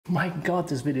My God,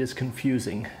 this video is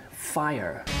confusing.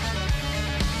 Fire.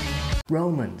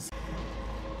 Romans.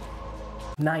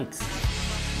 Knights.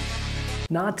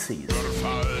 Nazis.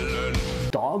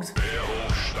 Dogs?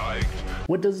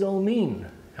 What does it all mean?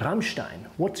 Rammstein,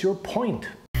 what's your point?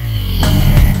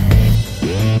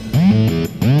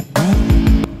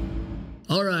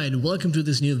 Alright, welcome to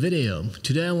this new video.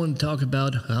 Today I want to talk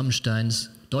about Rammstein's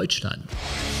Deutschland.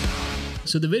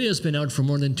 So the video has been out for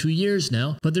more than 2 years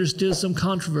now, but there's still some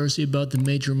controversy about the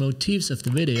major motifs of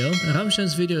the video.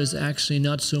 Rammstein's video is actually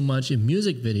not so much a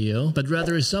music video, but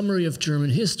rather a summary of German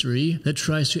history that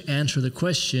tries to answer the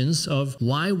questions of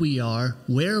why we are,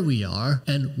 where we are,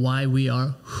 and why we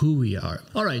are who we are.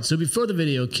 Alright, so before the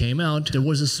video came out, there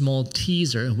was a small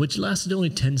teaser which lasted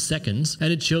only 10 seconds,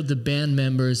 and it showed the band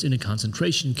members in a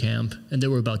concentration camp, and they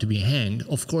were about to be hanged.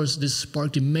 Of course, this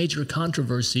sparked a major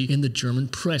controversy in the German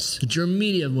press. The German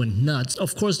media went nuts.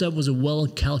 Of course, that was a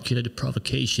well-calculated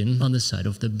provocation on the side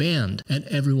of the band, and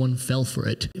everyone fell for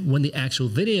it. When the actual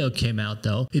video came out,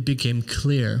 though, it became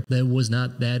clear that it was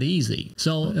not that easy.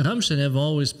 So, Rammstein have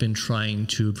always been trying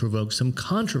to provoke some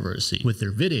controversy with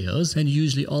their videos, and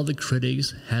usually all the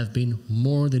critics have been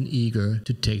more than eager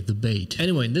to take the bait.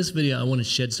 Anyway, in this video, I want to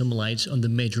shed some light on the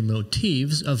major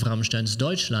motifs of Rammstein's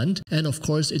Deutschland, and of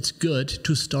course, it's good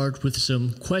to start with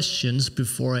some questions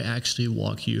before I actually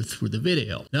walk you through the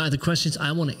video. Now, the questions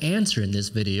I want to answer in this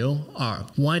video are: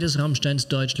 why does Rammstein's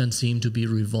Deutschland seem to be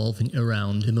revolving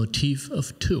around the motif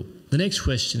of two? The next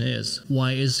question is,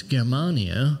 why is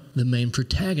Germania, the main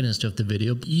protagonist of the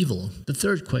video, evil? The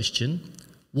third question,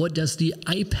 what does the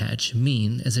eye patch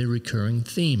mean as a recurring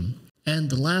theme?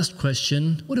 And the last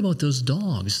question, what about those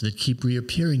dogs that keep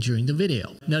reappearing during the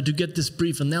video? Now, to get this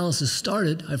brief analysis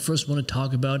started, I first want to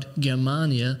talk about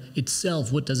Germania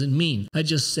itself. What does it mean? I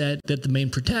just said that the main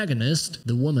protagonist,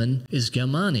 the woman, is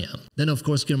Germania. Then, of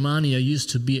course, Germania used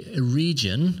to be a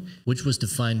region which was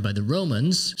defined by the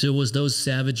Romans. So it was those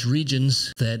savage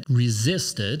regions that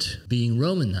resisted being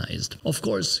Romanized. Of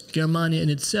course, Germania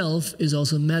in itself is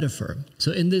also a metaphor.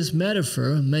 So in this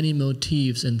metaphor, many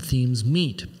motifs and themes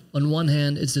meet. On one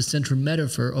hand, it's the central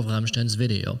metaphor of Rammstein's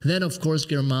video. Then, of course,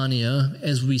 Germania,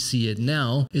 as we see it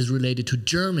now, is related to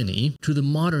Germany, to the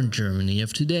modern Germany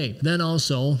of today. Then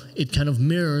also, it kind of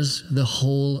mirrors the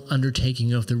whole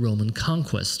undertaking of the Roman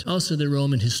conquest. Also, the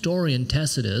Roman historian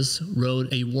Tacitus wrote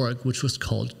a work which was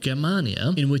called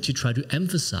Germania, in which he tried to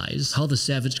emphasize how the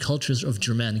savage cultures of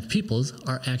Germanic peoples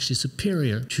are actually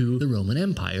superior to the Roman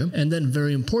Empire. And then,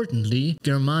 very importantly,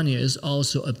 Germania is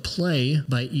also a play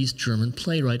by East German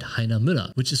playwright Heiner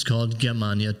Müller, which is called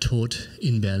Germania Tod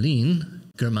in Berlin,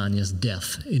 Germania's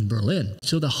death in Berlin.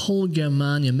 So the whole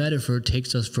Germania metaphor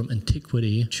takes us from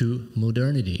antiquity to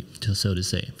modernity, so to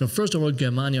say. Now, first of all,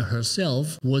 Germania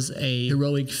herself was a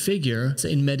heroic figure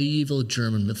in medieval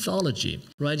German mythology.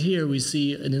 Right here we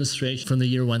see an illustration from the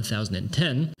year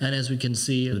 1010, and as we can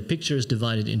see, the picture is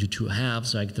divided into two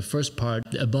halves. Like the first part,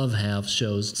 the above half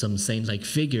shows some saint-like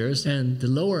figures, and the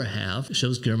lower half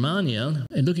shows Germania.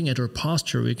 And looking at her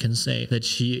posture, we can say that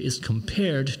she is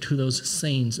compared to those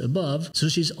saints above. So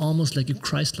she's almost like a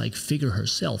Christ-like figure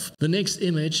herself. The next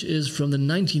image is from the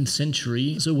 19th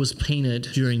century, so it was painted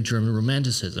during German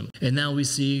Romanticism. And now we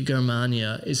see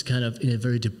Germania is kind of in a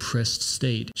very depressed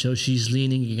state. So she's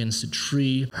leaning against a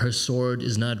tree, her sword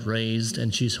is not raised,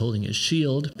 and she's holding a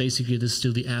shield. Basically, this is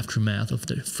still the aftermath of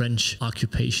the French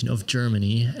occupation of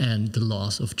Germany and the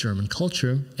loss of German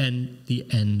culture and the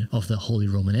end of the Holy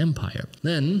Roman Empire.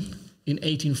 Then, in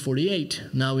 1848,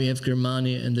 now we have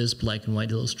Germania in this black and white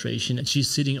illustration, and she's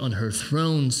sitting on her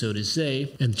throne, so to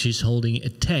say, and she's holding a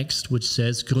text which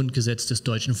says Grundgesetz des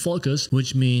deutschen Volkes,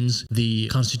 which means the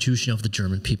constitution of the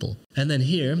German people. And then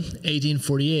here,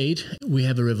 1848, we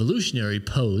have a revolutionary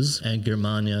pose, and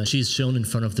Germania, she's shown in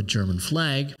front of the German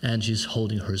flag, and she's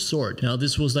holding her sword. Now,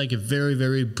 this was like a very,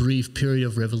 very brief period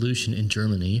of revolution in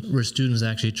Germany, where students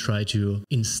actually tried to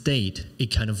instate a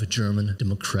kind of a German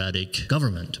democratic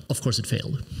government. Of course, it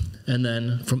failed. And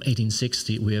then from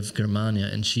 1860, we have Germania,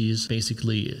 and she's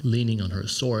basically leaning on her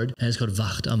sword, and it's called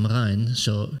Wacht am Rhein,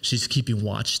 so she's keeping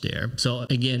watch there. So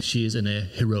again, she is in a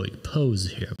heroic pose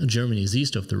here. Germany is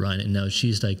east of the Rhine, and now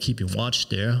she's like keeping watch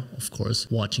there, of course,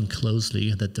 watching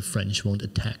closely that the French won't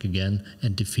attack again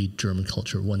and defeat German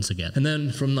culture once again. And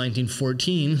then from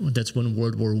 1914, that's when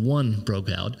World War I broke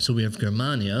out. So we have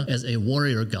Germania as a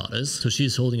warrior goddess. So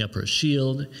she's holding up her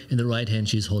shield. In the right hand,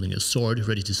 she's holding a sword,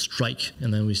 ready to strike.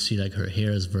 And then we see see like her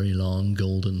hair is very long,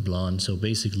 golden blonde. So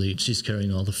basically she's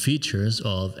carrying all the features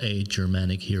of a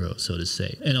Germanic hero, so to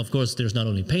say. And of course, there's not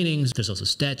only paintings, there's also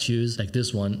statues like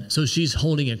this one. So she's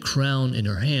holding a crown in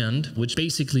her hand, which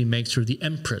basically makes her the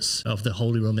empress of the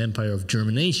Holy Roman Empire of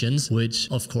German nations, which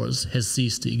of course has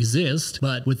ceased to exist.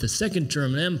 But with the Second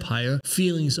German Empire,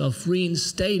 feelings of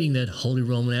reinstating that Holy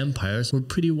Roman Empires were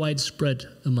pretty widespread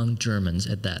among Germans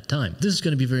at that time. This is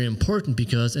going to be very important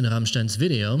because in Rammstein's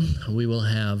video, we will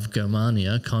have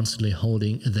Germania constantly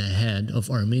holding the head of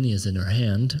Arminius in her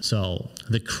hand. So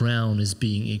the crown is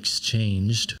being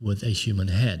exchanged with a human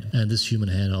head. And this human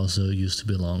head also used to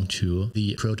belong to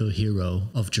the proto-hero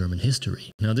of German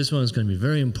history. Now this one is going to be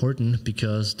very important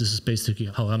because this is basically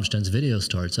how Rammstein's video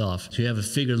starts off. So you have a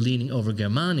figure leaning over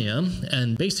Germania,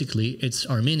 and basically it's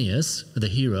Arminius, the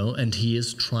hero, and he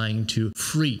is trying to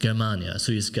free Germania.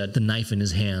 So he's got the knife in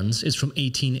his hands. It's from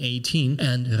 1818,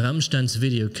 and Rammstein's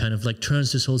video kind of like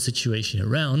turns this whole situation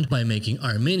around by making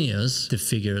Arminius the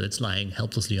figure that's lying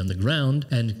helplessly on the ground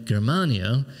and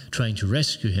Germania trying to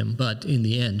rescue him. But in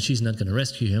the end, she's not going to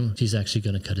rescue him. She's actually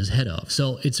going to cut his head off.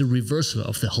 So it's a reversal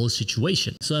of the whole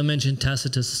situation. So I mentioned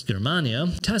Tacitus' Germania.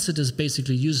 Tacitus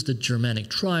basically used the Germanic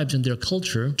tribes and their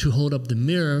culture to hold up the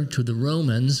mirror to the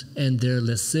Romans and their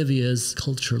lascivious,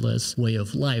 cultureless way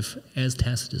of life as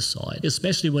Tacitus saw it.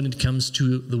 Especially when it comes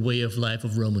to the way of life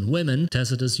of Roman women,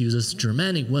 Tacitus uses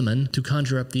Germanic women to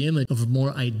conjure up the image of a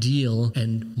more ideal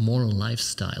and moral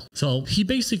lifestyle. So he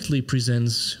basically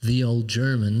presents the old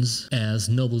Germans as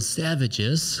noble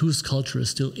savages whose culture is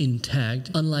still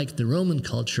intact, unlike the Roman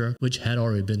culture, which had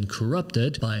already been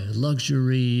corrupted by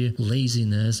luxury,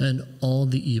 laziness, and all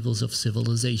the evils of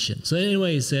civilization. So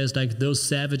anyway, he says like those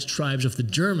savage tribes of the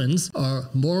Germans are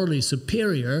morally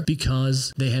superior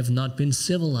because they have not been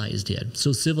civilized yet.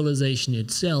 So civilization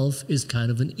itself is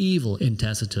kind of an evil in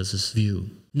Tacitus's view.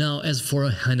 Now, as for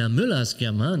Heiner Müller's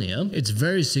Germania, it's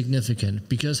very significant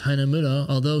because Heiner Müller,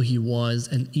 although he was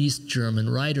an East German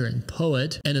writer and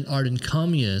poet and an ardent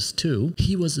communist too,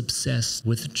 he was obsessed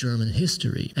with German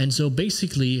history. And so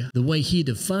basically, the way he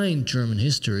defined German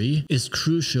history is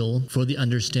crucial for the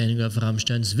understanding of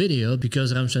Rammstein's video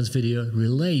because Rammstein's video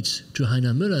relates to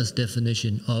Heiner Müller's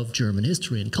definition of German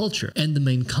history and culture and the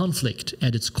main conflict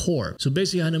at its core. So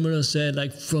basically, Heiner Müller said,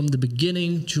 like, from the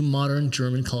beginning to modern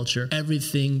German culture,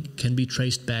 everything can be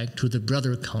traced back to the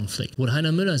brother conflict. What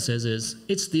Heiner Müller says is,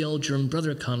 it's the old German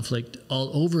brother conflict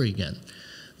all over again.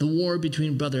 The war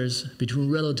between brothers,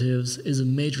 between relatives, is a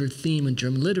major theme in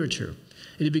German literature.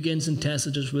 It begins in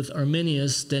Tacitus with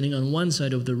Arminius standing on one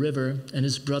side of the river and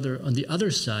his brother on the other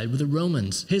side with the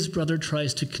Romans. His brother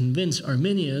tries to convince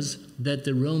Arminius that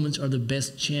the Romans are the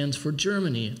best chance for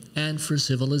Germany and for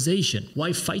civilization.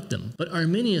 Why fight them? But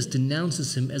Arminius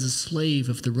denounces him as a slave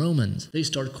of the Romans. They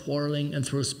start quarreling and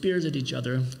throw spears at each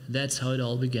other. That's how it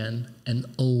all began, an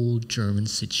old German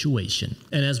situation.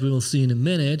 And as we will see in a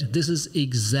minute, this is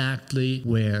exactly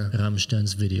where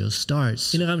Rammstein's video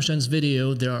starts. In Rammstein's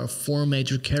video, there are four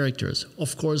major characters.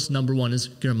 Of course, number one is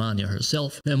Germania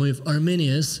herself. Then we have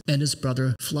Arminius and his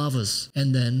brother Flavus.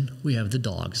 And then we have the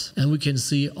dogs. And we can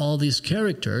see all these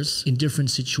characters in different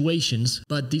situations,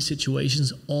 but these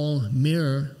situations all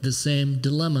mirror the same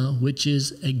dilemma, which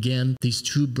is, again, these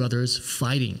two brothers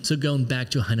fighting. So going back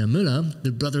to Heiner Müller,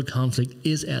 the brother conflict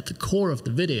is at the core of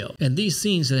the video. And these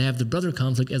scenes that have the brother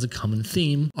conflict as a common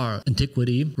theme are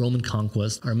antiquity, Roman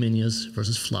conquest, Arminius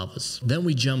versus Flavus. Then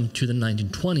we jump to the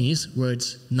 1920s, where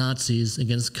it's Nazis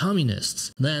against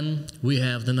communists. Then we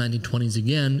have the 1920s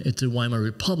again, it's the Weimar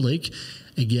Republic.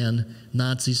 Again,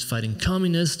 Nazis fighting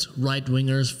communists,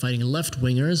 right-wingers fighting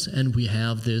left-wingers, and we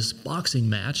have this boxing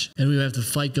match. And we have the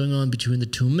fight going on between the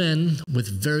two men with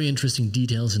very interesting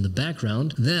details in the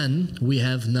background. Then we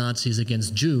have Nazis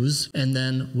against Jews, and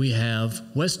then we have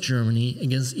West Germany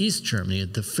against East Germany,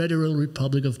 the Federal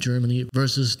Republic of Germany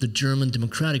versus the German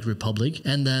Democratic Republic.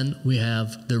 And then we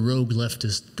have the rogue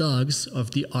leftist thugs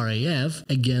of the RAF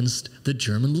against the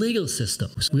German legal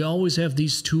system. We always have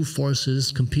these two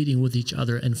forces competing with each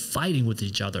other and fighting with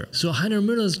each other. So Heiner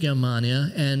Müller's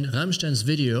Germania and Rammstein's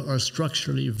video are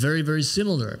structurally very, very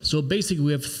similar. So basically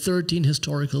we have 13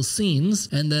 historical scenes,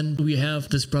 and then we have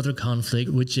this brother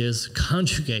conflict, which is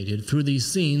conjugated through these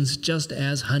scenes just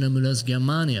as Heiner Müller's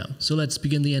Germania. So let's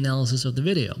begin the analysis of the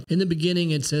video. In the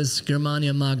beginning it says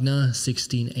Germania Magna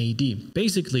 16 AD.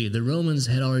 Basically the Romans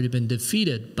had already been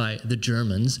defeated by the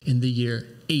Germans in the year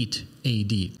 8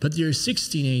 AD. But the year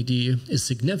 16 AD is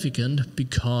significant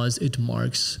because it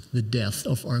marks the death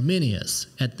of Arminius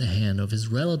at the hand of his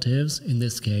relatives, in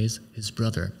this case, his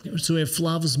brother. So we have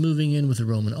Flavius moving in with the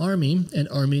Roman army, and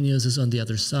Arminius is on the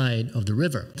other side of the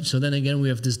river. So then again, we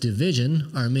have this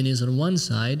division, Arminius on one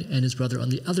side and his brother on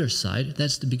the other side.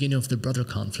 That's the beginning of the brother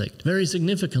conflict. Very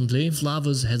significantly,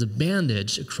 Flavius has a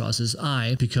bandage across his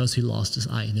eye because he lost his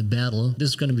eye in a battle. This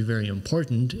is going to be very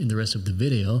important in the rest of the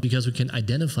video because we can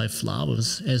identify Flavius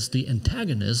as the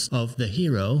antagonist of the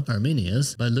hero,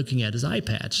 Arminius, by looking at his eye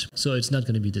patch. So it's not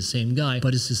going to be the same guy,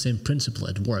 but it's the same principle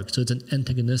at work. So it's an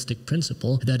antagonistic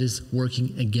principle that is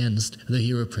working against the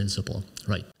hero principle.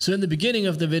 Right. So in the beginning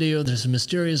of the video, there's a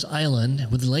mysterious island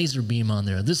with a laser beam on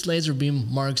there. This laser beam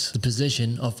marks the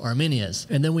position of Arminius.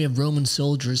 And then we have Roman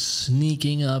soldiers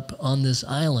sneaking up on this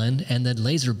island and that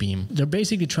laser beam. They're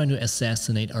basically trying to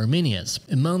assassinate Arminius.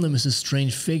 Among them is a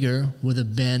strange figure with a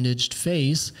bandaged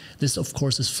face. This, of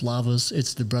course, is Flavius.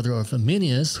 It's the brother of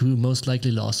Arminius, who most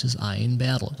likely lost his eye in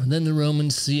battle. And then the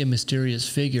Romans see a mysterious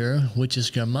figure, which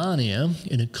is Germania,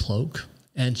 in a cloak.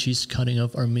 And she's cutting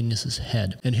off Arminius'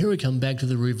 head. And here we come back to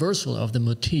the reversal of the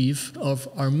motif of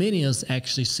Arminius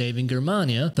actually saving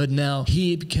Germania, but now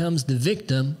he becomes the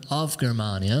victim of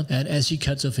Germania, and as she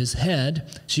cuts off his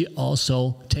head, she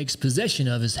also takes possession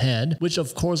of his head, which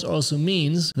of course also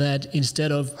means that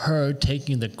instead of her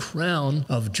taking the crown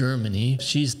of Germany,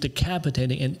 she's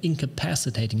decapitating and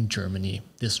incapacitating Germany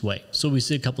this way. So we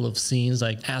see a couple of scenes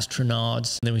like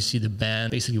astronauts, and then we see the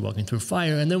band basically walking through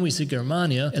fire, and then we see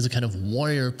Germania as a kind of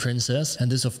warrior princess,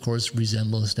 and this of course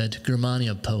resembles that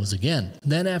Germania pose again.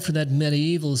 Then after that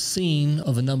medieval scene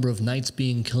of a number of knights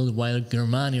being killed while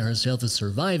Germania herself is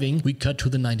surviving, we cut to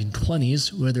the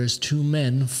 1920s where there's two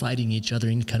men fighting each other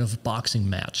in kind of a boxing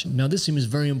match. Now this scene is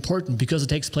very important because it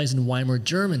takes place in Weimar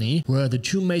Germany, where the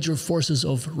two major forces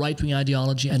of right-wing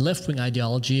ideology and left-wing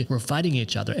ideology were fighting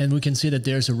each other, and we can see that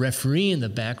there's a referee in the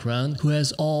background who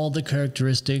has all the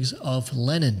characteristics of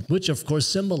Lenin, which of course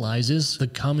symbolizes the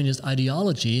communist ideology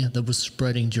that was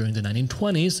spreading during the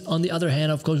 1920s. On the other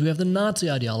hand, of course, we have the Nazi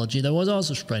ideology that was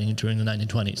also spreading during the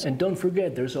 1920s. And don't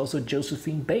forget, there's also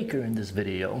Josephine Baker in this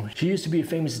video. She used to be a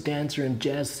famous dancer and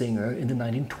jazz singer in the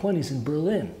 1920s in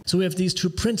Berlin. So we have these two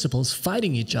principles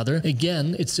fighting each other.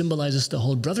 Again, it symbolizes the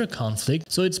whole brother conflict.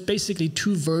 So it's basically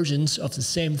two versions of the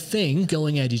same thing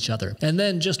going at each other. And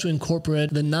then just to incorporate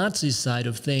the Nazi side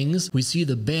of things, we see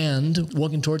the band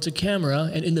walking towards the camera,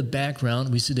 and in the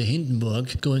background we see the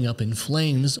Hindenburg going up in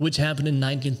flames, which happened in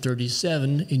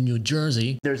 1937 in New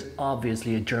Jersey. There's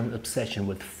obviously a German obsession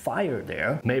with fire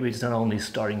there. Maybe it's not only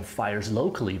starting fires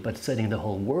locally, but setting the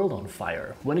whole world on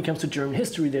fire. When it comes to German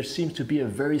history, there seems to be a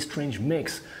very strange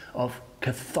mix of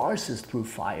catharsis through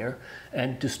fire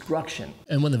and destruction.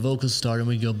 And when the vocals start and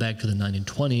we go back to the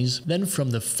 1920s, then from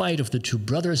the fight of the two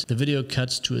brothers, the video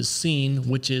cuts to a scene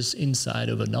which is inside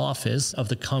of an office of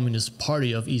the Communist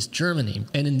Party of East Germany.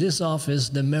 And in this office,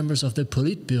 the members of the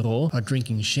Politburo are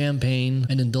drinking champagne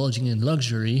and indulging in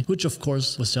luxury, which of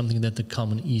course was something that the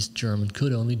common East German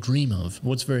could only dream of.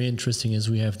 What's very interesting is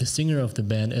we have the singer of the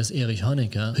band as Erich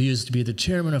Honecker, who used to be the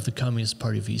chairman of the Communist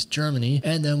Party of East Germany,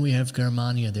 and then we have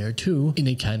Germania there too, in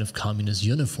a kind of communist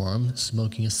uniform,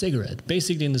 smoking a cigarette.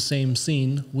 Basically in the same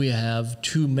scene, we have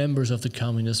two members of the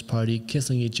Communist Party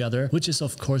kissing each other, which is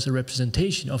of course a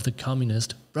representation of the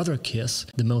communist brother kiss,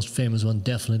 the most famous one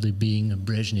definitely being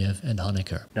Brezhnev and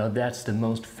Honecker. Now that's the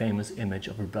most famous image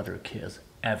of a brother kiss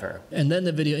ever. And then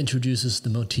the video introduces the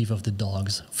motif of the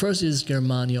dogs. First is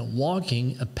Germania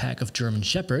walking a pack of German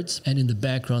shepherds, and in the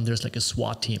background there's like a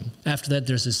SWAT team. After that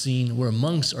there's a scene where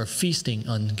monks are feasting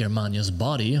on Germania's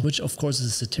body, which of course is a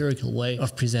satirical way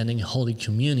of presenting Holy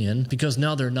Communion, because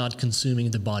now they're not consuming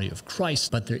the body of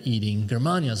Christ, but they're eating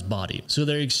Germania's body. So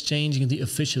they're exchanging the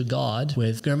official god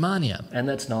with Germania. And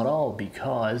that's not all,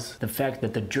 because the fact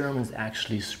that the Germans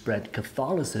actually spread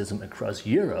Catholicism across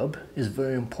Europe is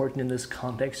very important in this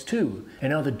context too.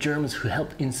 And now the Germans who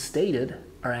helped instate it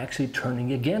are actually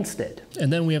turning against it.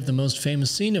 And then we have the most famous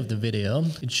scene of the video.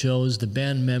 It shows the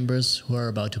band members who are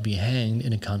about to be hanged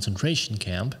in a concentration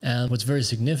camp. And what's very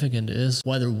significant is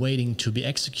while they're waiting to be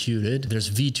executed,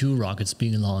 there's V2 rockets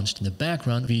being launched in the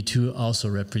background. V2 also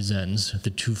represents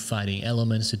the two fighting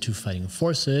elements, the two fighting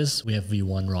forces. We have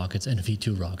V1 rockets and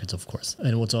V2 rockets, of course.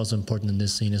 And what's also important in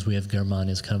this scene is we have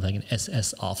Germania as kind of like an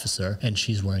SS officer, and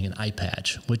she's wearing an eye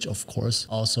patch, which of course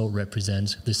also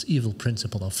represents this evil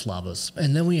principle of Flavius. And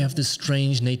And then we have this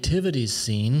strange nativity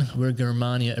scene where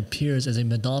Germania appears as a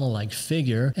Madonna-like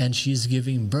figure and she's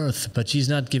giving birth, but she's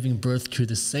not giving birth to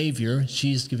the savior,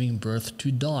 she's giving birth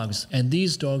to dogs. And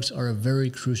these dogs are a very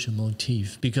crucial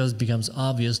motif because it becomes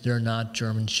obvious they're not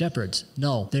German shepherds.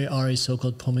 No, they are a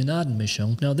so-called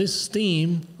Promenadenmischung. Now this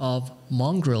theme of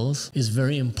mongrels is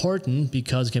very important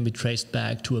because it can be traced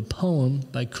back to a poem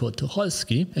by Kurt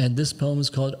Tucholsky, and this poem is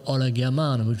called Olla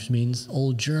Germanen, which means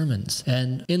old Germans.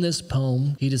 And in this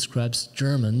poem, he describes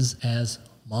Germans as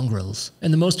mongrels.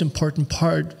 And the most important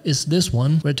part is this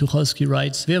one, where Tucholsky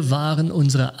writes, Wir waren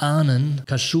unsere Ahnen,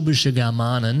 kaschubische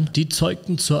Germanen, die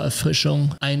zeugten zur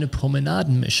Erfrischung eine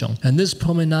Promenadenmischung. And this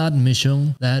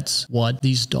Promenadenmischung, that's what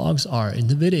these dogs are in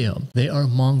the video. They are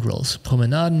mongrels.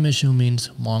 Promenadenmischung means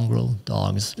mongrel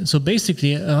dogs. So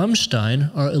basically,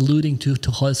 Rammstein are alluding to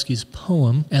Tucholsky's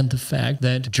poem and the fact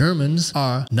that Germans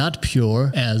are not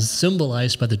pure as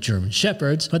symbolized by the German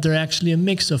shepherds, but they're actually a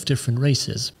mix of different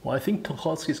races. Well, I think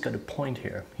Tucholsky's got a point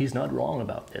here. He's not wrong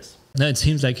about this. Now, it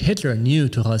seems like Hitler knew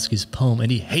Tucholsky's poem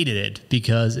and he hated it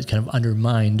because it kind of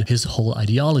undermined his whole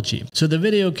ideology. So the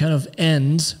video kind of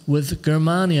ends with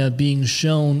Germania being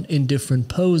shown in different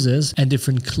poses and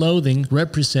different clothing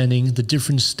representing the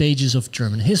different stages of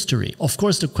German history. Of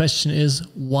course, the question is,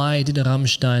 why did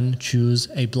Rammstein choose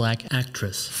a black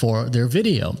actress for their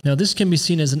video? Now, this can be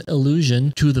seen as an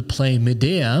allusion to the play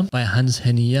Medea by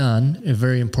Hans-Henny Jahn, a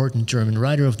very important German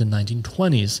writer of the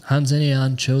 1920s. Hans-Henny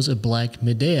Jahn chose a black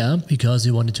Medea because he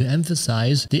wanted to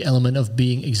emphasize the element of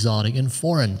being exotic and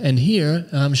foreign. And here,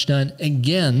 Rammstein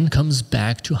again comes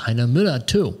back to Heiner Müller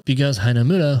too, because Heiner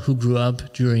Müller, who grew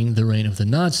up during the reign of the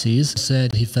Nazis,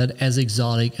 said he felt as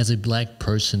exotic as a black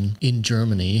person in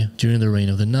Germany during the reign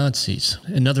of the Nazis.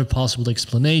 Another possible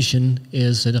explanation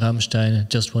is that Rammstein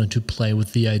just wanted to play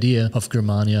with the idea of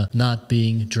Germania not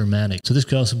being Germanic. So this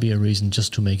could also be a reason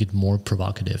just to make it more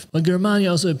provocative. But Germania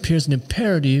also appears in a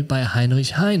parody by Heinrich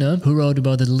Heine, who wrote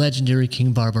about the legendary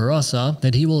King Barbarossa,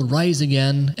 that he will rise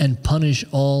again and punish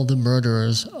all the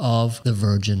murderers of the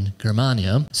Virgin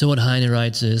Germania. So what Heine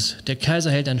writes is, der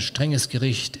Kaiser hält ein strenges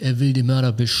Gericht, will die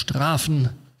Mörder bestrafen,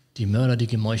 die Mörder, die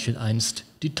gemeuchelt einst,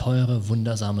 die teure,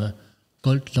 wundersame,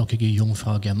 goldlockige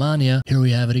Jungfrau Germania. Here we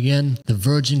have it again, the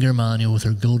Virgin Germania with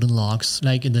her golden locks,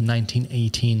 like in the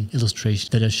 1918 illustration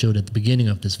that I showed at the beginning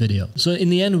of this video. So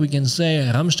in the end, we can say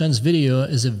Rammstein's video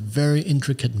is a very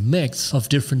intricate mix of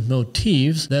different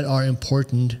motifs that are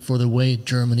important for the way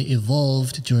Germany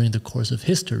evolved during the course of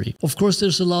history. Of course,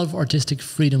 there's a lot of artistic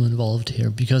freedom involved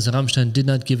here because Rammstein did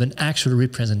not give an actual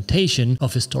representation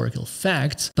of historical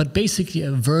facts, but basically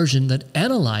a version that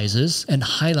analyzes and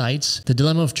highlights the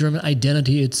dilemma of German identity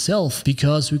itself,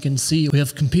 because we can see we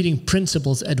have competing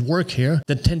principles at work here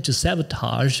that tend to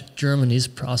sabotage Germany's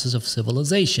process of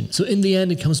civilization. So in the end,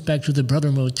 it comes back to the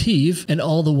brother motif and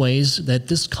all the ways that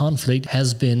this conflict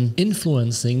has been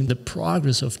influencing the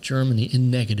progress of Germany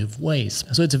in negative ways.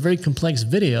 So it's a very complex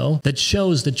video that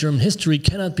shows that German history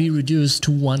cannot be reduced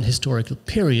to one historical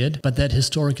period, but that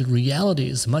historical reality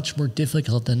is much more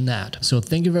difficult than that. So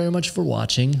thank you very much for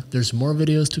watching. There's more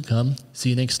videos to come.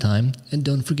 See you next time, and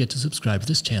don't forget to subscribe to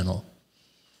this channel.